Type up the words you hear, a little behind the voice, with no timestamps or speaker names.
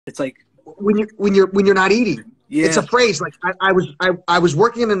It's like when you're not eating. yeah, It's a phrase. Like I was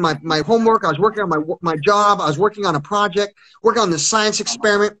working in my homework. I was working on my job. I was working on a project, working on this science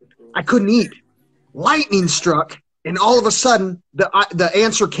experiment. I couldn't eat. Lightning struck, and all of a sudden the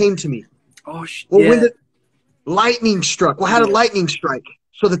answer came to me. oh Well, when yeah, did lightning struck? Well, how did lightning strike?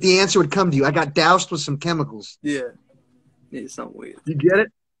 So that the answer would come to you. I got doused with some chemicals. yeah. It's not weird. You get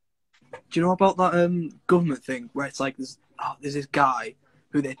it? Do you know about that government thing where it's like there's this guy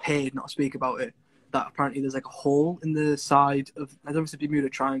who they paid not to speak about it, that apparently there's like a hole in the side of, I don't know if it's a Bermuda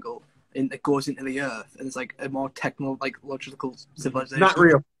Triangle, that goes into the earth, and it's like a more logical civilization. Not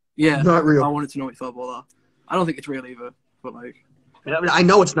real. Yeah, Not real. I wanted to know what you thought about that. I don't think it's real either, but like, I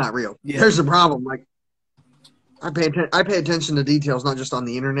know it's not real. Yeah. There's a problem. Like I pay attention to details, not just on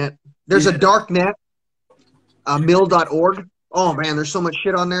the internet. There's a dark net, mill.org. Oh man, there's so much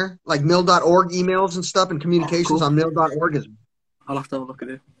shit on there. Like mill.org emails and stuff and communications on mill.org is I'll have to have a look at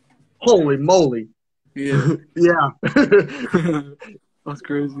it. holy moly. Yeah. Yeah. That's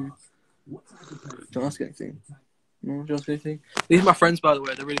crazy. Don't ask anything. No, don't ask anything. These are my friends, by the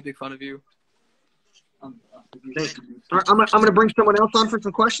way. They're a really big fan of you. Thanks. All right, I'm going to bring someone else on for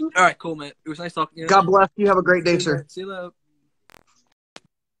some questions. All right, cool, mate. It was nice talking to you. God bless you. Have a great day, sir. See you later.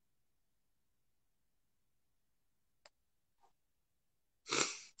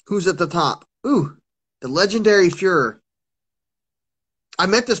 Who's at the top? Ooh, the legendary Fuhrer. I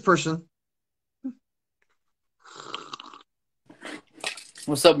met this person.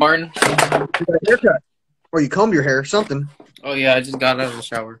 What's up, Martin? You got a haircut. Or you combed your hair, something. Oh, yeah, I just got out of the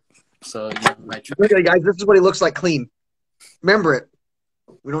shower. So, Look at it, guys. This is what he looks like clean. Remember it.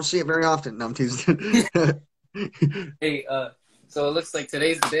 We don't see it very often. No, I'm teasing. Hey, so it looks like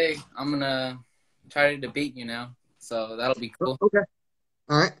today's the day. I'm going to try to debate you now. So that'll be cool. Okay.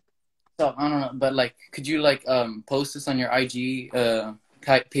 All right. So, I don't know, but, like, could you, like, post this on your IG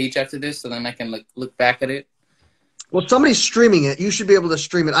page after this so then I can, like, look back at it? Well, somebody's streaming it. You should be able to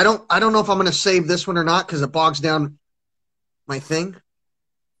stream it. I don't know if I'm going to save this one or not because it bogs down my thing.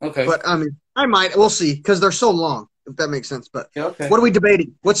 Okay. But, I mean, I might. We'll see because they're so long, if that makes sense. But Yeah, okay. What are we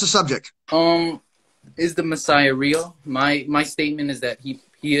debating? What's the subject? Is the Messiah real? My statement is that he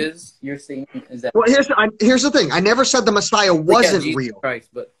is. Your statement is that. Well, here's the thing. I never said the Messiah wasn't real. Christ,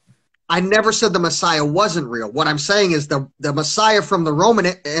 but I never said the Messiah wasn't real. What I'm saying is the Messiah from the Roman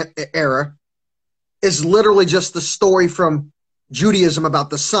era is literally just the story from Judaism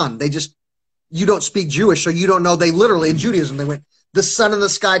about the son. You don't speak Jewish, so you don't know. They literally, in Judaism, they went, the sun in the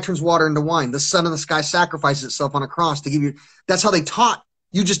sky turns water into wine. The sun in the sky sacrifices itself on a cross to give you. That's how they taught.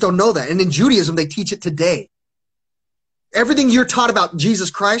 You just don't know that. And in Judaism, they teach it today. Everything you're taught about Jesus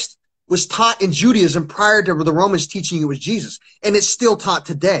Christ was taught in Judaism prior to the Romans teaching you it was Jesus. And it's still taught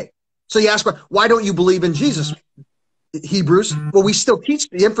today. So you ask, why don't you believe in Jesus? Hebrews. Well, we still teach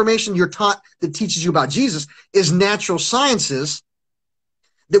the information you're taught that teaches you about Jesus is natural sciences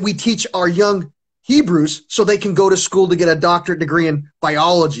that we teach our young Hebrews so they can go to school to get a doctorate degree in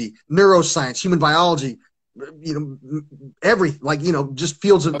biology, neuroscience, human biology, just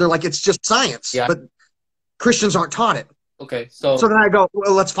fields of, they're like, it's just science. Yeah. But Christians aren't taught it. okay. So then I go,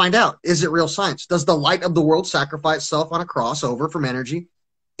 well, let's find out. Is it real science? Does the light of the world sacrifice itself on a cross over from energy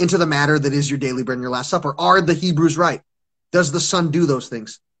into the matter that is your daily bread and your last supper? Are the Hebrews right? Does the sun do those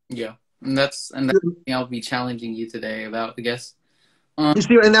things? yeah, and that's the thing I'll be challenging you today about, I guess. You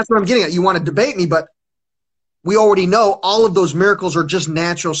see, and that's what I'm getting at. You want to debate me, but we already know all of those miracles are just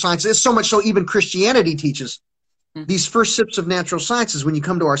natural sciences. It's so much so even Christianity teaches these first sips of natural sciences when you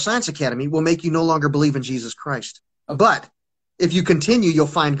come to our science academy will make you no longer believe in Jesus Christ. Okay. But if you continue, you'll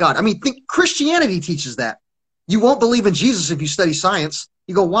find God. I mean, Christianity teaches that. You won't believe in Jesus if you study science.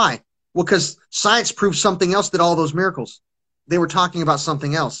 You go, why? Well, because science proves something else did all those miracles. They were talking about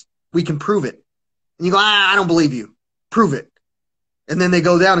something else. We can prove it. And you go, I don't believe you. Prove it. And then they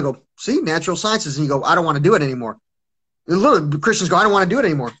go down and go, see, natural sciences. And you go, I don't want to do it anymore. And literally, Christians go, I don't want to do it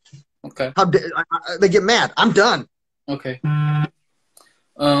anymore. Okay. They get mad. I'm done. Okay.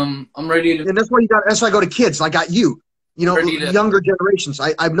 I'm ready to. And that's why that's why I go to kids. I got you. Younger generations.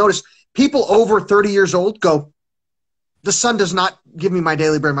 I've noticed people over 30 years old go, the sun does not give me my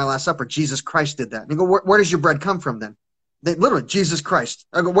daily bread, my last supper. Jesus Christ did that. And you go, where does your bread come from then? They literally, Jesus Christ.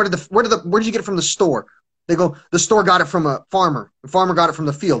 I go, where did you get it from the store? They go, the store got it from a farmer. The farmer got it from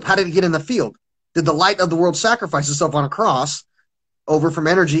the field. How did it get in the field? Did the light of the world sacrifice itself on a cross over from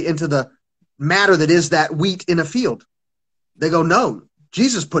energy into the matter that is that wheat in a field? They go, no,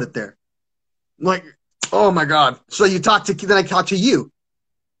 Jesus put it there. I'm like, oh my God. So then I talk to you.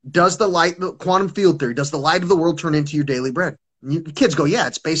 Does the quantum field theory, does the light of the world turn into your daily bread? And kids go, yeah,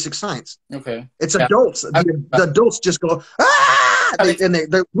 it's basic science. Okay. It's adults. The adults just go, ah!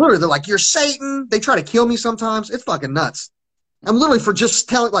 They're literally, they're like, you're Satan. They try to kill me sometimes. It's fucking nuts. I'm literally for just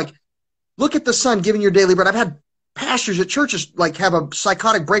telling, like, look at the son giving your daily bread. I've had pastors at churches like have a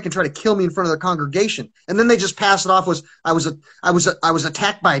psychotic break and try to kill me in front of their congregation, and then they just pass it off as I was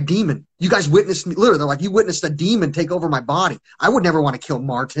attacked by a demon. You guys witnessed me. Literally, they're like, you witnessed a demon take over my body. I would never want to kill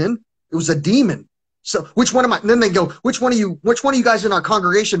Martin. It was a demon. So which one am I? And then they go, which one of you guys in our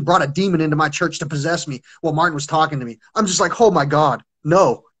congregation brought a demon into my church to possess me? Well, Martin was talking to me. I'm just like, oh my God,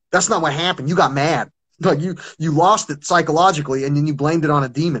 no, that's not what happened. You got mad. Like you lost it psychologically, and then you blamed it on a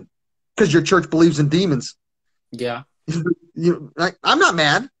demon because your church believes in demons. Yeah. I'm not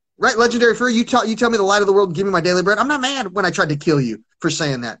mad, right? Legendary Fuhrer, you tell me the light of the world and give me my daily bread. I'm not mad when I tried to kill you for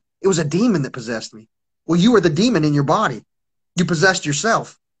saying that. It was a demon that possessed me. Well, you were the demon in your body. You possessed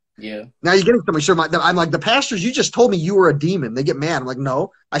yourself. Yeah. Now you're getting somebody. So I'm like, the pastors, you just told me you were a demon. They get mad. I'm like,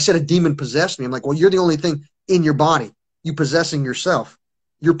 no, I said a demon possessed me. I'm like, well, you're the only thing in your body. You possessing yourself.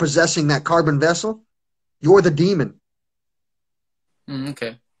 You're possessing that carbon vessel. You're the demon.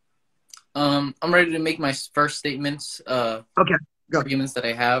 Okay. I'm ready to make my first statements. Okay. Go. Arguments that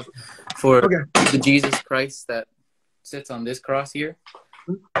I have for the Jesus Christ that sits on this cross here.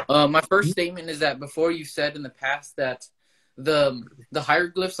 My first statement is that before you said in the past that the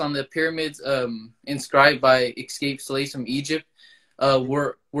hieroglyphs on the pyramids inscribed by escaped slaves from Egypt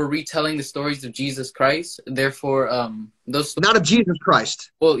were retelling the stories of Jesus Christ. Therefore, those not of Jesus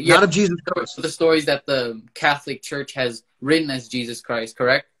Christ. Well, yeah, not of Jesus Christ. The stories that the Catholic Church has written as Jesus Christ,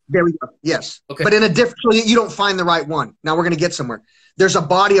 correct? There we go. Yes. Okay. But in a different, you don't find the right one. Now we're going to get somewhere. There's a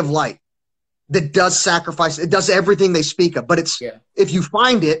body of light that does sacrifice. It does everything they speak of. But if you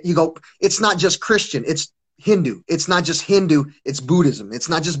find it, you go, it's not just Christian. It's Hindu. It's not just Hindu. It's Buddhism. It's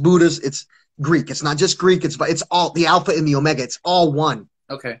not just Buddhist. It's Greek. It's not just Greek. It's all the Alpha and the Omega. It's all one.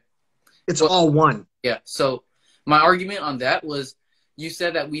 Okay. It's all one. Yeah. So my argument on that was, you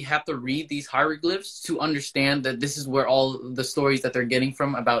said that we have to read these hieroglyphs to understand that this is where all the stories that they're getting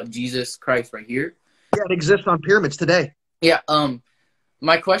from about Jesus Christ right here. Yeah, it exists on pyramids today. Yeah.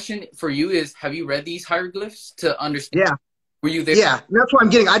 My question for you is, have you read these hieroglyphs to understand? Yeah. Were you there? Yeah, that's what I'm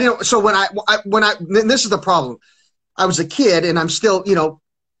getting. I didn't. So when this is the problem. I was a kid, and I'm still.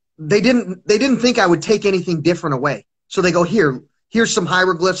 They didn't think I would take anything different away. So they go, here's some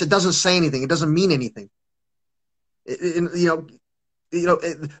hieroglyphs. It doesn't say anything. It doesn't mean anything.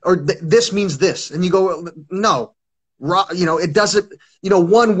 This means this, and you go, no, raw. It doesn't.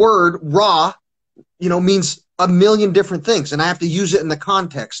 One word, raw, means a million different things, and I have to use it in the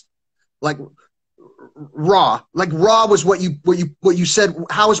context. Like raw was what you said.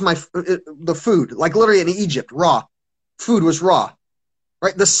 How is the food? Like literally in Egypt, raw food was raw,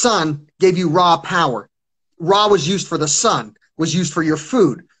 right? The sun gave you raw power. Raw was used for the sun, was used for your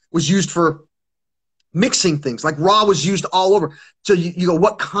food, was used for mixing things. Like raw was used all over. So you go,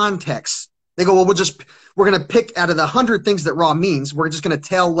 what context? They go, well, we're going to pick out of the 100 things that raw means. We're just going to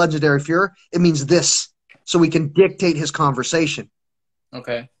tell Legendary Fuhrer it means this, so we can dictate his conversation.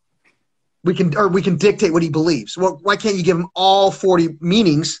 Okay. We can dictate what he believes. Well, why can't you give him all 40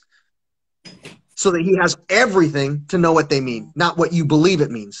 meanings so that he has everything to know what they mean, not what you believe it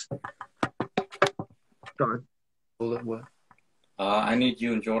means? Go on. I need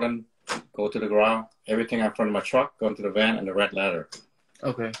you and Jordan go to the ground. Everything in front of my truck, go into the van and the red ladder.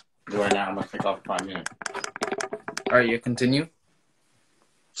 Okay. Do right now. I'm gonna take off 5 minutes. All right, you continue.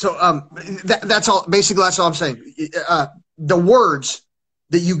 So that's all. Basically, that's all I'm saying. The words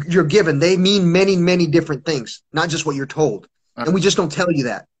that you're given, they mean many, many different things, not just what you're told. And we just don't tell you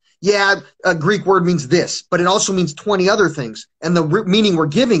that. Yeah, a Greek word means this, but it also means 20 other things. And the meaning we're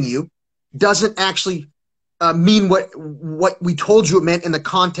giving you doesn't actually mean what we told you it meant in the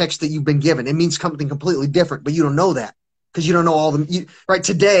context that you've been given. It means something completely different, but you don't know that because you don't know all the right.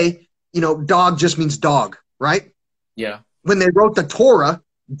 Today, dog just means dog, right? Yeah. When they wrote the Torah,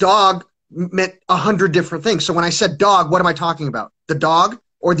 dog meant 100 different things. So when I said dog, what am I talking about? The dog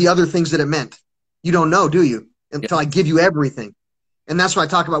or the other things that it meant? You don't know, do you? Until I give you everything. And that's what I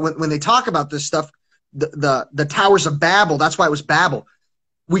talk about when they talk about this stuff, the towers of Babel. That's why it was Babel.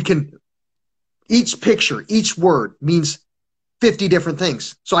 Each picture, each word means 50 different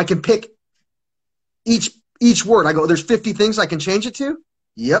things. So I can pick each word. I go, there's 50 things I can change it to?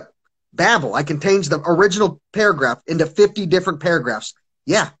 Yep. Babel. I can change the original paragraph into 50 different paragraphs.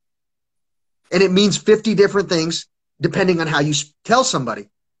 Yeah. And it means 50 different things depending on how you tell somebody.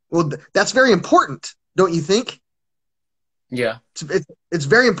 Well, that's very important, don't you think? Yeah. It's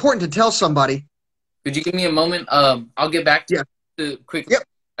very important to tell somebody. Could you give me a moment? I'll get back to you quickly. Yep.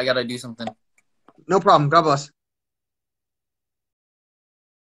 I got to do something. No problem. God bless.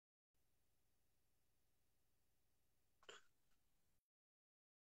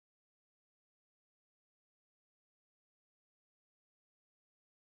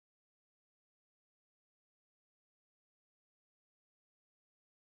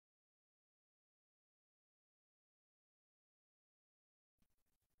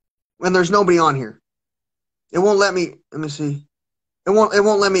 and there's nobody on here. It won't let me. Let me see. It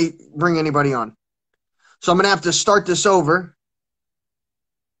won't let me bring anybody on. So I'm gonna have to start this over.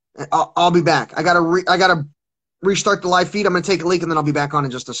 I'll be back. I gotta restart the live feed. I'm gonna take a leak and then I'll be back on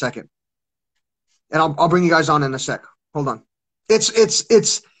in just a second. And I'll bring you guys on in a sec. Hold on.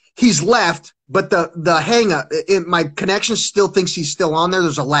 He's left, but the hang up, my connection still thinks he's still on there.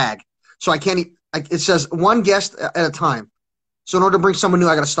 There's a lag, so I can't. It says one guest at a time. So in order to bring someone new,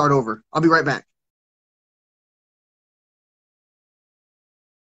 I got to start over. I'll be right back.